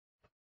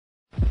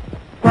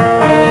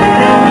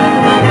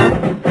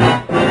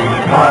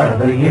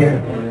the year.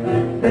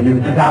 The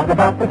news is out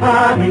about the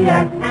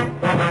Pontiac.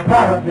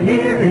 Car of the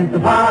year is the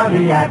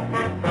Pontiac.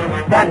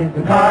 That is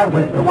the car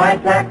with the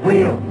wide track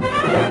wheels.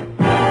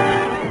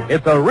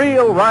 It's a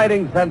real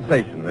riding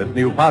sensation, this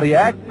new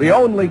Pontiac, the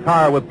only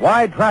car with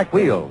wide track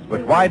wheels,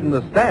 which widen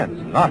the stance,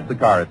 not the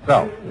car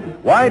itself.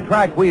 Wide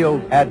track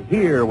wheels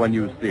adhere when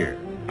you steer.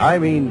 I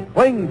mean,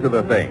 cling to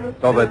the thing,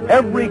 so that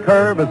every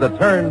curve is a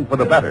turn for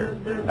the better.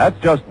 That's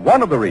just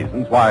one of the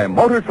reasons why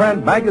Motor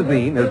Trend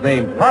magazine has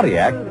named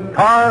Pontiac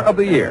Car of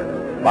the Year,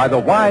 by the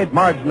wide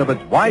margin of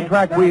its wide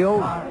track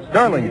wheels,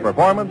 sterling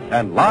performance,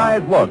 and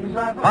live looks.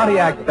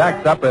 Pontiac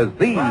stacks up as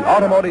the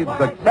automotive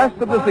success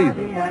of the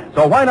season.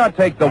 So why not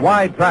take the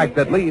wide track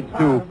that leads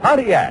to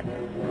Pontiac?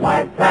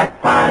 Wide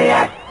track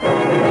Pontiac,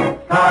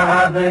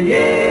 Car of the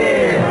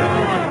Year.